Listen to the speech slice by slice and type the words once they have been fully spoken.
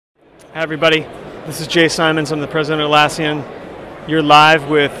Hi everybody, this is Jay Simons. I'm the president of Atlassian. You're live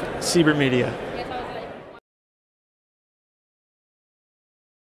with Seibert Media.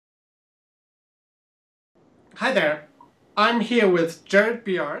 Hi there, I'm here with JERED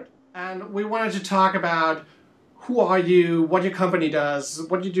BIARD, and we wanted to talk about who are you, what your company does,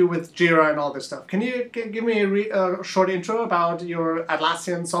 what you do with JIRA and all this stuff. Can you give me a short intro about your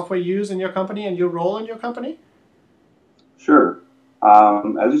Atlassian software you use in your company and your role in your company? Sure.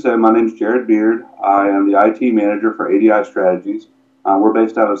 As you said, my name is JERED BIARD. I am the IT manager for ADI Strategies. We're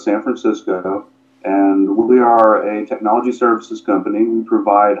based out of San Francisco, and we are a technology services company. We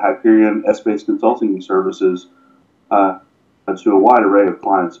provide Hyperion S-based consulting services to a wide array of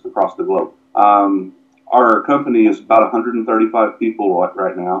clients across the globe. Our company is about 135 people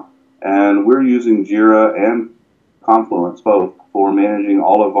right now, and we're using JIRA and Confluence both for managing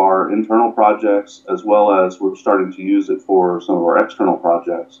all of our internal projects, as well as we're starting to use it for some of our external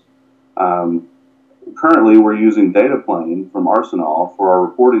projects. Currently, we're using Dataplane from Arsenale for our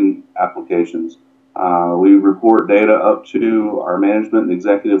reporting applications. We report data up to our management and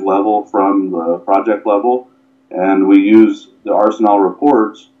executive level from the project level, and we use the Arsenale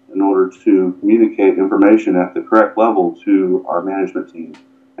reports in order to communicate information at the correct level to our management team.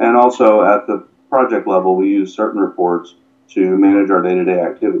 And also at the project level, we use certain reports to manage our day-to-day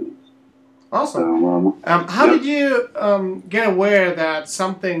activities. Awesome. So, how did you get aware that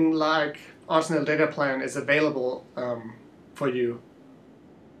something like Arsenal Dataplane is available for you?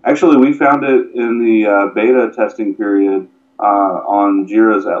 Actually, we found it in the beta testing period on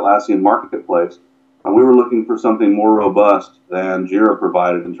JIRA's Atlassian Marketplace. We were looking for something more robust than JIRA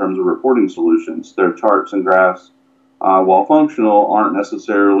provided in terms of reporting solutions. Their charts and graphs, while functional, aren't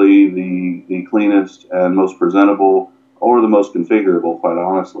necessarily the cleanest and most presentable or the most configurable, quite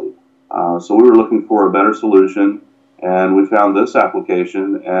honestly. So we were looking for a better solution, and we found this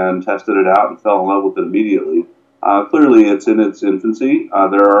application and tested it out and fell in love with it immediately. Clearly, it's in its infancy.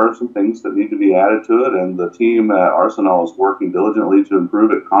 There are some things that need to be added to it, and the team at Arsenal is working diligently to improve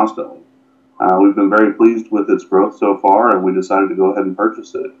it constantly. We've been very pleased with its growth so far, and we decided to go ahead and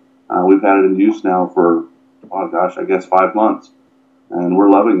purchase it. We've had it in use now for, oh gosh, I guess 5 months, and we're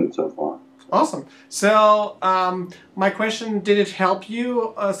loving it so far. Awesome. So, my question, did it help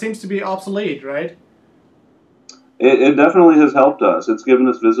you? Seems to be obsolete, right? It definitely has helped us. It's given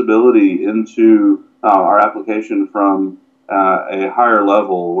us visibility into our application from a higher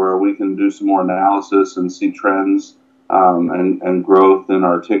level where we can do some more analysis and see trends and growth in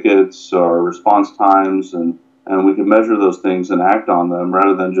our tickets, our response times, and we can measure those things and act on them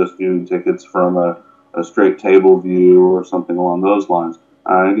rather than just viewing tickets from a straight table view or something along those lines.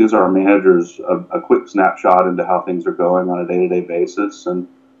 It gives our managers a quick snapshot into how things are going on a day-to-day basis, and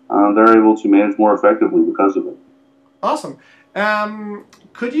they're able to manage more effectively because of it. Awesome.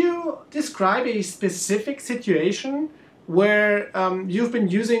 Could you describe a specific situation where you've been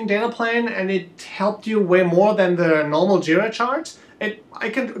using Dataplane and it helped you way more than the normal JIRA charts? I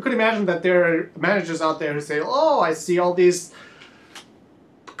could imagine that there are managers out there who say, oh, I see all these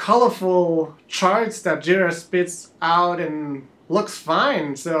colorful charts that JIRA spits out and looks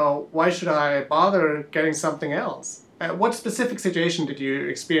fine, so why should I bother getting something else? What specific situation did you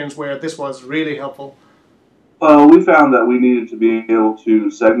experience where this was really helpful? Well, we found that we needed to be able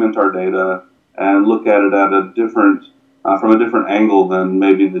to segment our data and look at it at a different, from a different angle than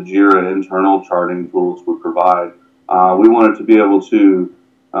maybe the JIRA internal charting tools would provide. We wanted to be able to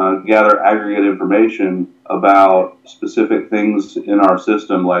gather aggregate information about specific things in our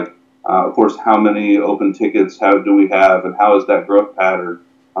system, like, of course, how many open tickets do we have, and how is that growth pattern,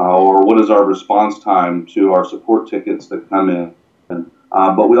 or what is our response time to our support tickets that come in.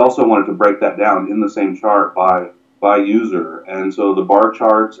 But we also wanted to break that down in the same chart by user. And so the bar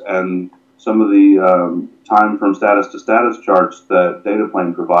charts and some of the time from status to status charts that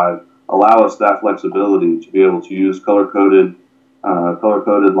Dataplane provide allow us that flexibility to be able to use color-coded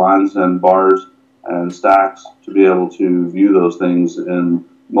lines and bars and stacks to be able to view those things in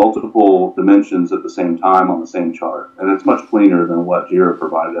multiple dimensions at the same time on the same chart. And it's much cleaner than what JIRA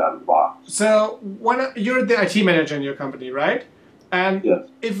provided out of the box. So you're the IT manager in your company, right? And yes.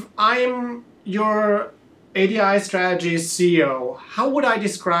 If I'm your ADI strategy CEO, how would I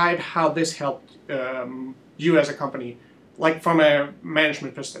describe how this helped you as a company, like from a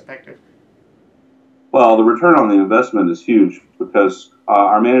management perspective? Well, the return on the investment is huge because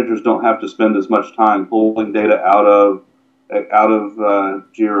our managers don't have to spend as much time pulling data out of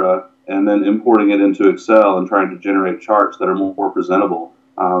JIRA and then importing it into Excel and trying to generate charts that are more presentable.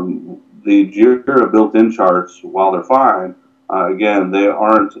 The JIRA built-in charts, while they're fine, again, they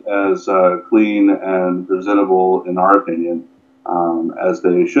aren't as clean and presentable, in our opinion, as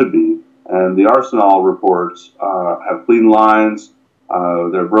they should be. And the Arsenale reports have clean lines.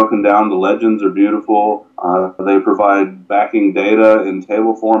 They're broken down. The legends are beautiful. They provide backing data in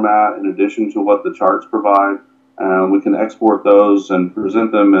table format in addition to what the charts provide. And we can export those and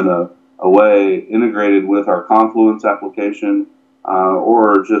present them in a way integrated with our Confluence application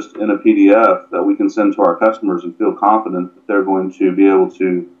or just in a PDF that we can send to our customers and feel confident that they're going to be able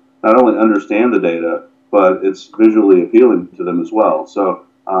to not only understand the data, but it's visually appealing to them as well. So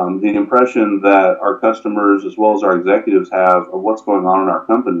the impression that our customers as well as our executives have of what's going on in our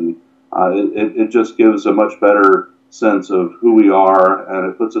company, it just gives a much better sense of who we are,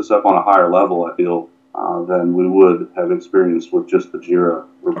 and it puts us up on a higher level, I feel, than we would have experienced with just the JIRA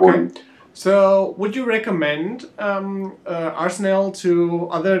reporting. Okay. So would you recommend Arsenale to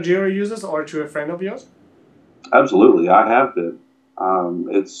other JIRA users or to a friend of yours? Absolutely, I have been.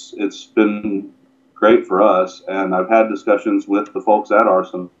 It's been great for us, and I've had discussions with the folks at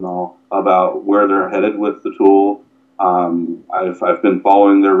Arsenale about where they're headed with the tool. I've been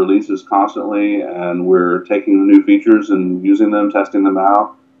following their releases constantly, and we're taking the new features and using them, testing them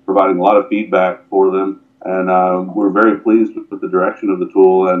out, providing a lot of feedback for them, and we're very pleased with the direction of the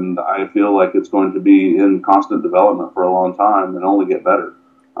tool, and I feel like it's going to be in constant development for a long time and only get better.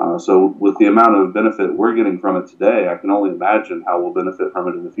 So with the amount of benefit we're getting from it today, I can only imagine how we'll benefit from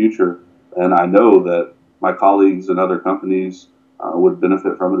it in the future. And I know that my colleagues and other companies would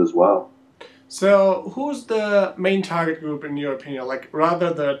benefit from it as well. So who's the main target group in your opinion? Like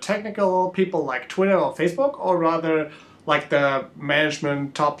rather the technical people like Twitter or Facebook, or rather like the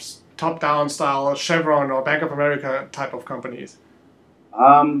management top-down style Chevron or Bank of America type of companies?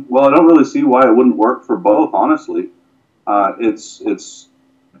 Well, I don't really see why it wouldn't work for both, honestly. It's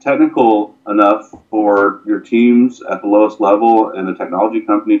technical enough for your teams at the lowest level in a technology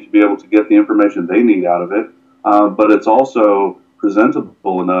company to be able to get the information they need out of it, but it's also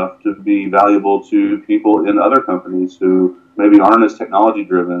presentable enough to be valuable to people in other companies who maybe aren't as technology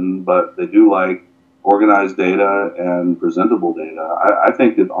driven, but they do like organized data and presentable data. I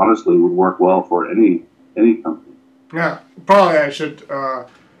think it honestly would work well for any company. Yeah, probably I should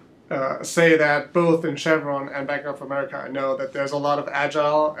say that both in Chevron and Bank of America, I know that there's a lot of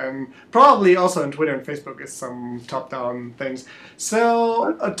agile, and probably also in Twitter and Facebook is some top-down things.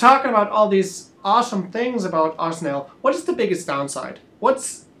 So talking about all these awesome things about Arsenale, what is the biggest downside?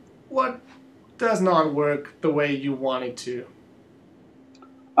 What does not work the way you want it to?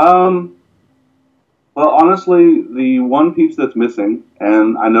 Well, honestly, the one piece that's missing,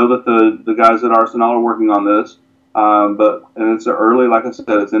 and I know that the guys at Arsenal are working on this, and it's early, like I said,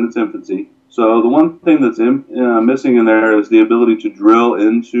 it's in its infancy. So the one thing that's missing in there is the ability to drill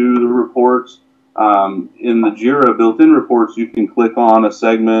into the reports. In the JIRA built-in reports, you can click on a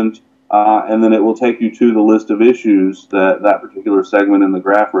segment, and then it will take you to the list of issues that particular segment in the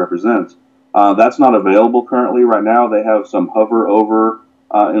graph represents. That's not available currently. Right now, they have some hover over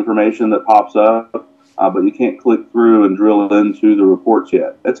information that pops up. But you can't click through and drill into the reports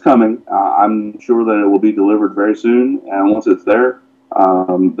yet. It's coming. I'm sure that it will be delivered very soon, and once it's there,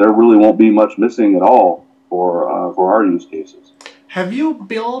 there really won't be much missing at all for our use cases. Have you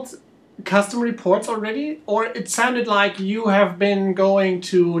built custom reports already? Or it sounded like you have been going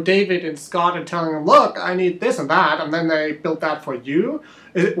to David and Scott and telling them, look, I need this and that, and then they built that for you?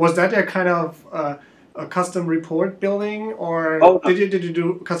 Was that a kind of a custom report building, or did you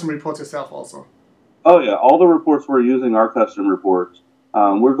do custom reports yourself also? Oh yeah, all the reports we're using are custom reports.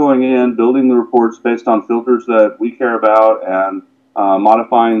 We're going in, building the reports based on filters that we care about, and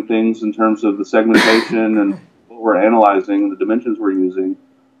modifying things in terms of the segmentation and what we're analyzing, the dimensions we're using.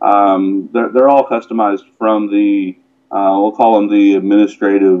 They're all customized from the, we'll call them the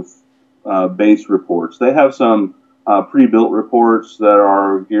administrative base reports. They have some pre-built reports that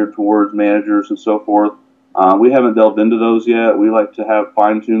are geared towards managers and so forth. We haven't delved into those yet. We like to have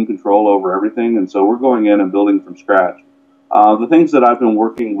fine-tuned control over everything, and so we're going in and building from scratch. The things that I've been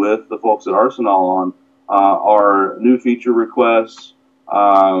working with the folks at Arsenal on are new feature requests,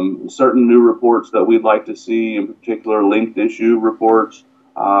 certain new reports that we'd like to see, in particular linked issue reports.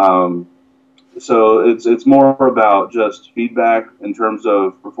 So it's more about just feedback in terms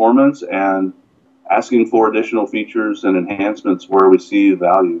of performance and asking for additional features and enhancements where we see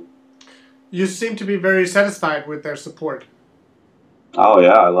value. You seem to be very satisfied with their support. Oh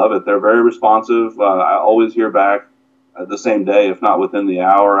yeah, I love it. They're very responsive. I always hear back the same day, if not within the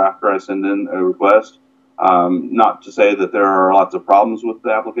hour after I send in a request. Not to say that there are lots of problems with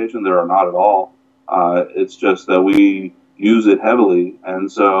the application. There are not at all. It's just that we use it heavily,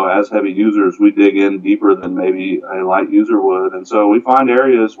 and so as heavy users, we dig in deeper than maybe a light user would, and so we find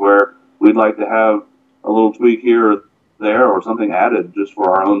areas where we'd like to have a little tweak here or there or something added just for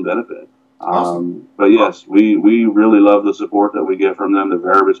our own benefit. Awesome. But yes, we really love the support that we get from them. They're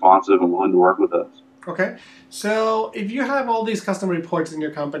very responsive and willing to work with us. Okay, so if you have all these custom reports in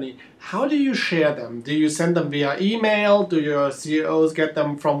your company, how do you share them? Do you send them via email? Do your CEOs get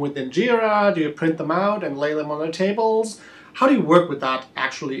them from within JIRA? Do you print them out and lay them on their tables? How do you work with that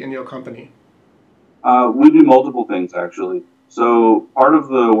actually in your company? We do multiple things, actually. So part of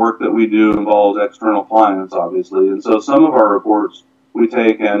the work that we do involves external clients, obviously. And so some of our reports we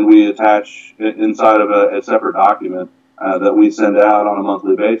take and we attach inside of a separate document that we send out on a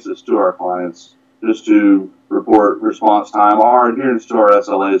monthly basis to our clients, just to report response time or adherence to our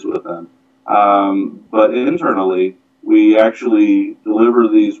SLAs with them. But internally, we actually deliver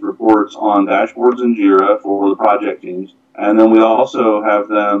these reports on dashboards in JIRA for the project teams, and then we also have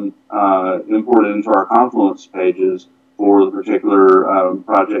them imported into our Confluence pages for the particular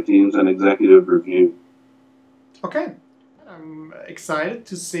project teams and executive review. Okay. I'm excited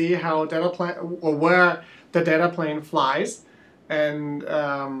to see how Dataplane, or where the Dataplane flies. And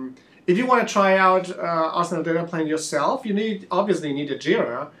if you want to try out Arsenale Dataplane yourself, you obviously need a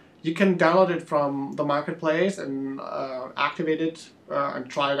JIRA. You can download it from the marketplace and activate it and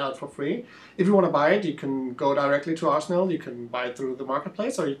try it out for free. If you want to buy it, you can go directly to Arsenale. You can buy it through the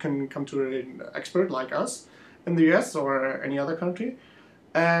marketplace, or you can come to an expert like us in the US or any other country.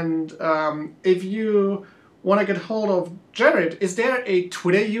 And if you want to get hold of Jared, is there a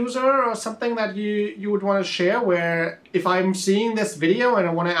Twitter user or something that you would want to share where if I'm seeing this video and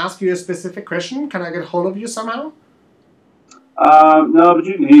I want to ask you a specific question, can I get hold of you somehow? No, but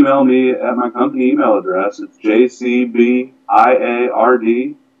you can email me at my company email address. It's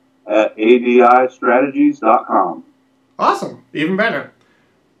jcbiard@adistrategies.com. Awesome. Even better.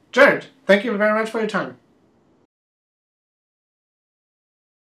 Jared, thank you very much for your time.